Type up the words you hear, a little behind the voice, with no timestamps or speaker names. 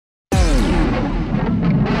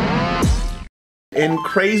In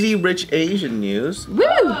crazy rich Asian news. Woo!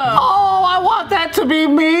 Oh, I want that to be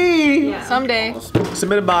me. Yeah. Someday.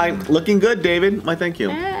 Submitted by Looking Good, David. Why, thank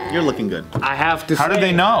you. You're looking good. I have to How did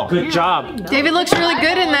they know? Good job. David looks really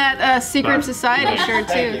good in that Secret Society shirt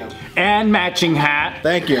too. And matching hat.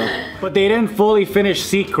 Thank you. But they didn't fully finish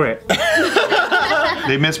Secret.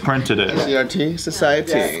 They misprinted it. CRT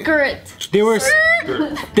Society. Skirt.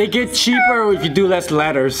 They get cheaper if you do less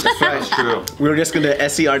letters. That's true. We were just gonna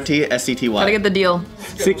SCRT, Gotta SCTY. get the deal.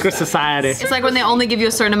 Secret Society. It's like when they only give you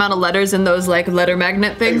a certain amount of letters in those like letter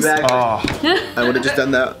magnet things. Exactly. Oh, I would have just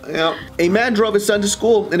done that. Yep. A man drove his son to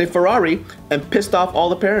school in a Ferrari and pissed off all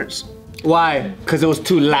the parents. Why? Because it was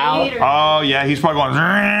too loud? oh yeah, he's probably going.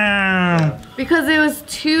 "Zzzz." Because it was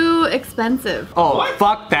too expensive. Oh,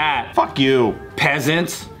 fuck that. Fuck you.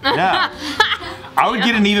 Peasants. Yeah. I would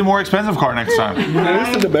get an even more expensive car next time. Is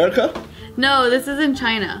this in America? No, this is in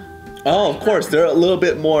China. Oh, of course. They're a little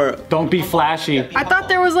bit more. Don't be flashy. I thought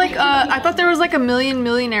there was like a million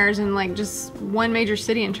millionaires in like just one major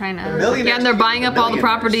city in China. Yeah, and they're buying up all the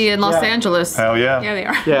property in Los Angeles. Hell yeah. Yeah, they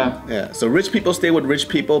are. Yeah. Yeah. So rich people stay with rich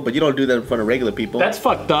people, but you don't do that in front of regular people. That's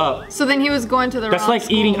fucked up. So then he was going to the That's wrong like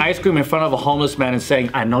school. eating ice cream in front of a homeless man and saying,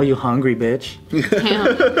 I know you hungry, bitch.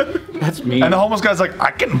 Damn. That's me. And the homeless guy's like, I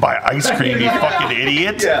can buy ice cream, you fucking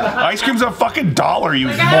idiot. Yeah. Ice cream's a fucking $1, you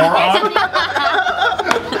moron.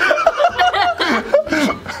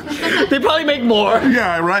 They probably make more.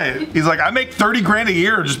 Yeah, right. He's like, I make 30 grand a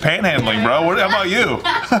year just panhandling, bro. What about you?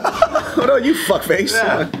 What about you, fuckface?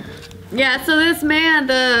 Yeah, so this man,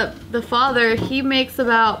 the father, he makes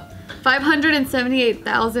about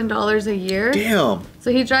 $578,000 a year. Damn.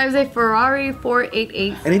 So he drives a Ferrari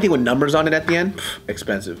 488. Anything with numbers on it at the end? Pff,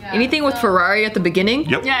 expensive. Anything with Ferrari at the beginning?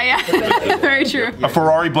 Yep. Yeah. Very true. A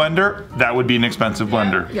Ferrari blender, that would be an expensive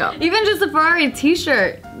blender. Yeah. Even just a Ferrari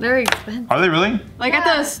t-shirt, very expensive. Are they really? Like at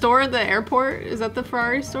the store at the airport, is that the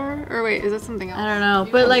Ferrari store? Or wait, is that something else? I don't know,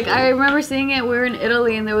 but like I remember seeing it, we were in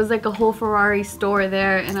Italy and there was like a whole Ferrari store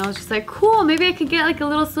there and I was just like, cool, maybe I could get like a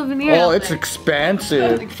little souvenir. Oh, out it's there.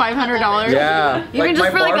 expensive. Like $500? Yeah. Even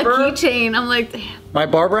just for like a keychain, I'm like, damn. My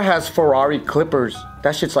barber has Ferrari clippers.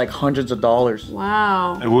 That shit's like hundreds of dollars.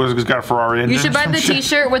 Wow. It's got a Ferrari engine. You should buy or the some shit.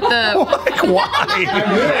 t-shirt with the, Like,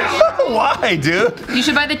 why? Why, dude? you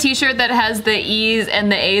should buy the t-shirt that has the E's and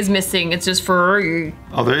the A's missing. It's just Ferrari.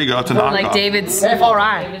 Oh, there you go. It's a knockoff. Like David's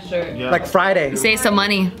F.R.I. shirt. Like Friday. Save some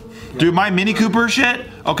money. Dude, my Mini Cooper shit.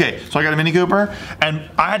 Okay, so I got a Mini Cooper, and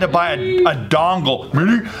I had to buy a dongle.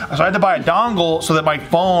 So I had to buy a dongle so that my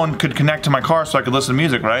phone could connect to my car so I could listen to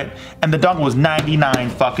music, right? And the dongle was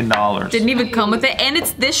 $99 fucking. Didn't even come with it, and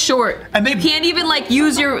it's this short. And they you can't even like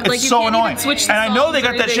use your like. It's you so can't annoying. Even switch And I know they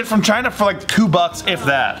got that shit from China for like $2, if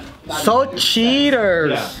that. So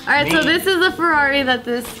cheaters. All right, so this is a Ferrari that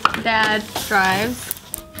this dad drives.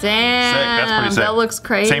 Damn, That's pretty sick. that looks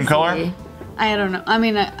crazy. Same color? I don't know. I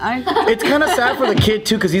mean, I It's kind of sad for the kid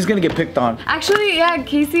too, because he's gonna get picked on. actually, yeah,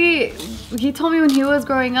 Casey, he told me when he was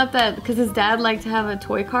growing up that because his dad liked to have a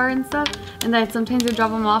toy car and stuff, and that sometimes he'd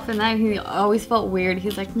drop him off and that he always felt weird.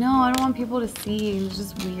 He's like, no, I don't want people to see. It's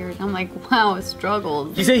just weird. I'm like, wow, it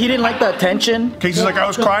struggles. He said he didn't like the attention. Casey's like, I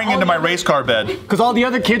was crying into my race car bed. Because all the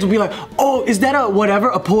other kids would be like, oh, is that a whatever,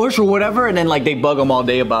 a Porsche or whatever? And then like they bug him all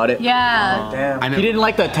day about it. Yeah. Damn. He didn't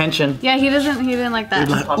like the attention. Yeah, he didn't like that.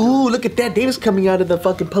 Like, ooh, look at that. David's coming out of the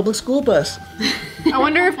fucking public school bus. I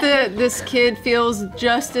wonder if this kid feels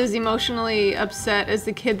just as emotionally upset as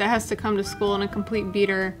the kid that has to come to school in a complete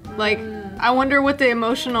beater. Like, I wonder what the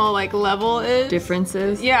emotional like level is.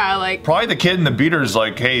 Differences. Yeah, like. Probably the kid in the beater's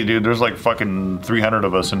like, hey, dude, there's like fucking 300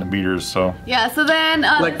 of us in the beaters, so. Yeah, so then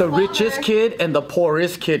Like the richest kid and the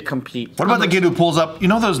poorest kid compete. What about the kid who pulls up, you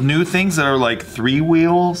know those new things that are like 3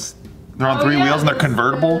 wheels? They're on 3 wheels and they're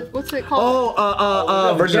convertible? What's it called?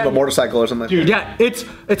 A version of a motorcycle or something. Dude, yeah, it's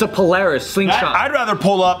a Polaris slingshot. I'd rather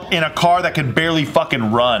pull up in a car that can barely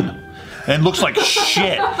fucking run and looks like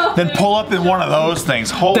shit than pull up in one of those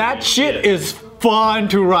things. Holy That shit is fun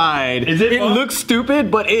to ride. Is it It fun? looks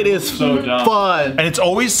stupid, but it is fun. And it's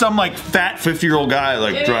always some like fat 50-year-old guy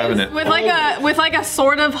like driving it. With like a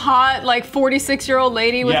sort of hot like 46-year-old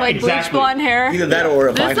lady with Yeah, like bleach exactly. blonde hair. Either that or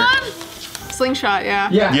a this minor. one? Slingshot,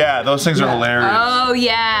 yeah. Yeah, those things are hilarious. Oh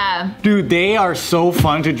yeah. Dude, they are so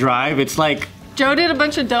fun to drive. It's like, Joe did a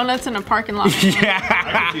bunch of donuts in a parking lot. yeah.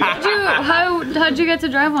 How'd you get to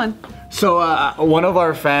drive one? So one of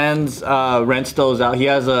our fans rents those out. He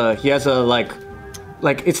has a like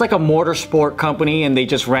it's like a motorsport company, and they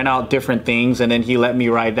just rent out different things, and then he let me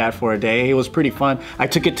ride that for a day. It was pretty fun. I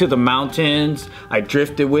took it to the mountains. I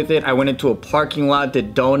drifted with it. I went into a parking lot,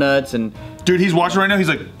 did donuts, and Dude, he's watching right now. He's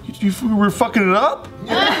like, you were fucking it up?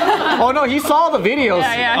 Oh no, he saw the videos.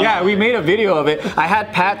 Yeah. We made a video of it. I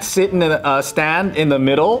had Pat sit in a stand in the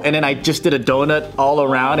middle, and then I just did a donut all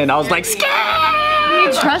around, and I was like, scared!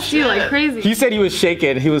 He trusts you like crazy. He said he was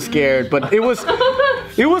shaking, he was scared, but it was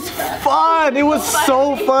fun. It was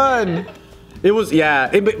so fun. It was,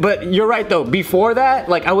 but you're right though. Before that,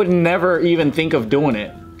 like I would never even think of doing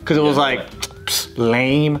it, because it was like,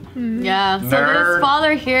 lame. Yeah, so Nerd. this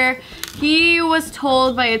father here, he was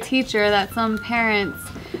told by a teacher that some parents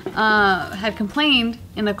had complained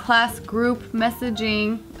in a class group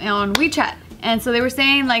messaging on WeChat. And so they were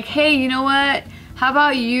saying like, hey, you know what? How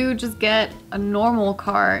about you just get a normal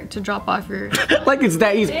car to drop off your... Like it's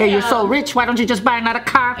that easy. Hey, you're so rich, why don't you just buy another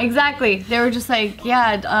car? Exactly. They were just like,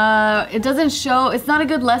 yeah, it doesn't show, it's not a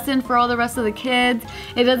good lesson for all the rest of the kids.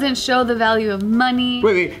 It doesn't show the value of money.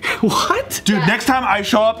 Wait, what? Dude, next time I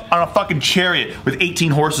show up on a fucking chariot with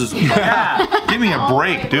 18 horses. Yeah. Give me a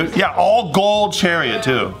break, dude. Yeah, all gold chariot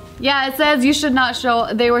too. Yeah, it says you should not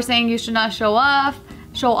show, they were saying you should not show off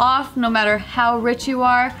no matter how rich you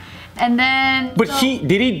are. And then... But did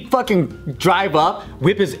he fucking drive up,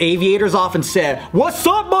 whip his aviators off and said, "What's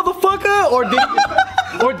up, motherfucker?"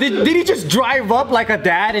 Or did he just drive up like a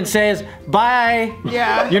dad and says, "Bye"?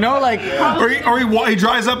 Yeah. You know, like... Or he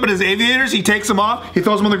drives up in his aviators, he takes them off, he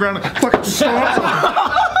throws them on the ground and fucking stomps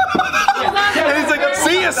them. And he's like,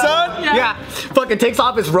 "See ya, son." Yeah. Fucking takes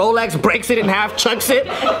off his Rolex, breaks it in half, chucks it.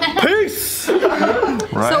 Peace.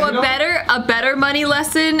 Right. So a better money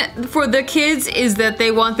lesson for the kids is that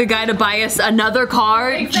they want the guy to buy us another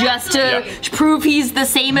car just to prove he's the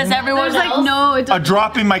same as everyone There's else. like, no, it A doesn't.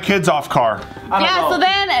 dropping my kids off car. Yeah, so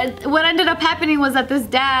then what ended up happening was that this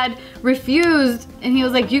dad refused and he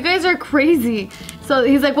was like, you guys are crazy. So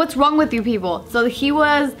he's like, what's wrong with you people? So he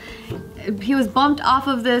was bumped off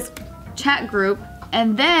of this chat group,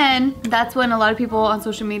 and then that's when a lot of people on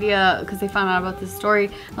social media, because they found out about this story,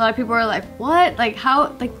 a lot of people were like, what? Like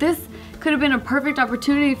how, like this could have been a perfect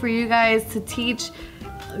opportunity for you guys to teach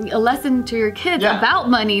a lesson to your kids about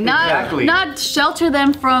money, not shelter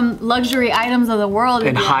them from luxury items of the world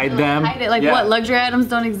And hide them. Hide it. Like what, luxury items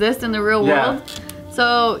don't exist in the real world?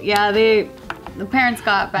 So yeah, the parents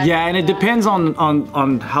got back. Yeah, and it depends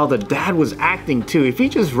on how the dad was acting too. If he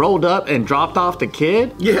just rolled up and dropped off the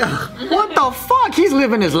kid, what the fuck? He's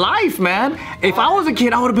living his life, man. If I was a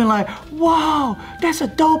kid, I would have been like, wow, that's a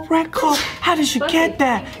dope red car. How did you get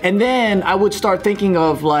that? And then I would start thinking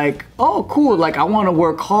of like, oh, cool, like I want to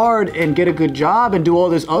work hard and get a good job and do all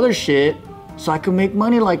this other shit so I can make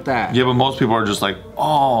money like that. Yeah, but most people are just like,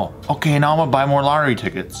 oh, okay, now I'm gonna buy more lottery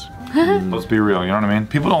tickets. Let's be real, you know what I mean?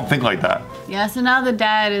 People don't think like that. Yeah, so now the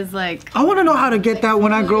dad is like, I want to know how to get that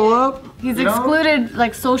when I grow up. he's excluded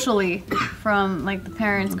like socially from like the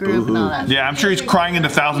parents group and all that. Yeah, I'm sure he's crying into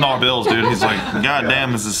 $1,000 bills, dude. He's like, God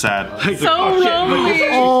damn, this is sad. So lonely.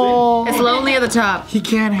 Oh, It's lonely at the top. he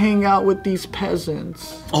can't hang out with these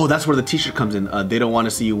peasants. Oh, that's where the t-shirt comes in. They don't want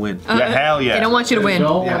to see you win. Yeah, hell yeah. They don't want you to win.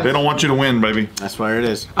 They don't want you to win, baby. That's where it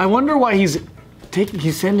is. I wonder why he's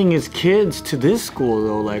sending his kids to this school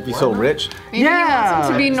though. Like, He's so rich. Maybe he wants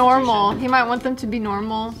them to be normal. He might want them to be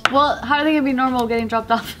normal. Well, how are they gonna be normal getting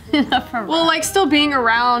dropped off in a Ferrari? Well, like still being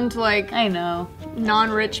around like I know.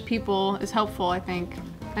 non-rich people is helpful, I think,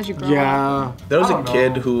 as you grow up. yeah, There was a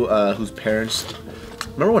kid who whose parents.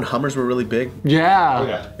 Remember when Hummers were really big?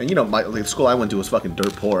 yeah. And you know, the school I went to was fucking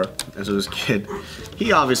dirt poor. And so this kid,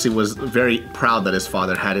 he obviously was very proud that his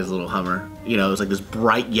father had his little Hummer. You know, it was like this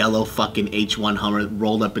bright yellow fucking H1 Hummer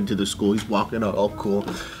rolled up into the school. He's walking out, oh cool.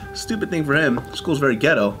 Stupid thing for him. School's very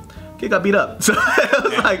ghetto. Kid got beat up. So I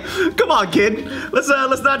was like, come on, kid, let's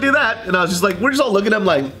not do that. And I was just like, we're just all looking at him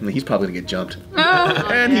like, he's probably gonna get jumped.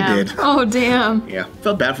 And he did. Oh damn. Yeah,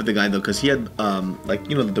 felt bad for the guy though, because he had like,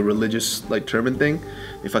 you know, the religious like turban thing.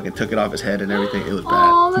 They fucking took it off his head and everything. It was bad.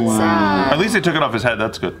 Oh, that's sad. At least they took it off his head,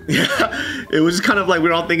 that's good. Yeah, it was kind of like we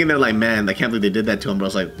were all thinking that like, man, I can't believe they did that to him. But I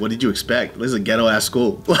was like, what did you expect? This is a ghetto ass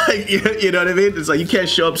school. Like, you know what I mean? It's like you can't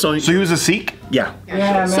show up so So he was a Sikh? yeah.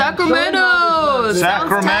 Sacramento.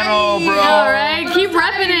 Sacramento, bro. All right, keep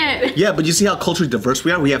repping it. Yeah, but you see how culturally diverse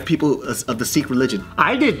we are? We have people of the Sikh religion.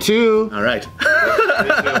 I did too. All right.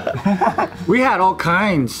 We had all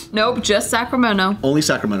kinds. Nope, just Sacramento. Only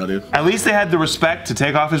Sacramento, dude. At least they had the respect to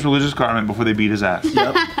take off his religious garment before they beat his ass.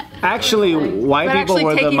 Yep. Actually, white But people actually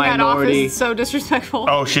were the taking that off minority. is so disrespectful.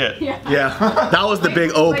 Oh shit. Yeah. That was the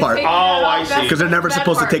big O part. Oh, I see. Because they're never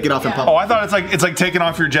supposed to take it off in Oh, public. I thought it's like taking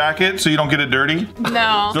off your jacket so you don't get it dirty.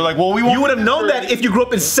 No. They're like, well, we won't. You would have known that if you grew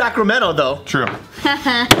up in Sacramento, though. True.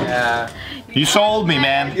 You sold me,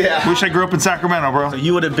 man. Yeah. Wish I grew up in Sacramento, bro.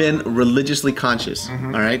 You would have been religiously conscious, all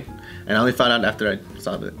right? And I only found out after I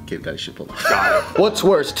saw the kid got his shit pulled off. What's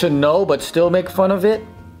worse, to know but still make fun of it,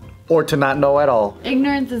 or to not know at all?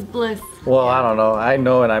 Ignorance is bliss. Well, I don't know. I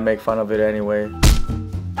know and I make fun of it anyway.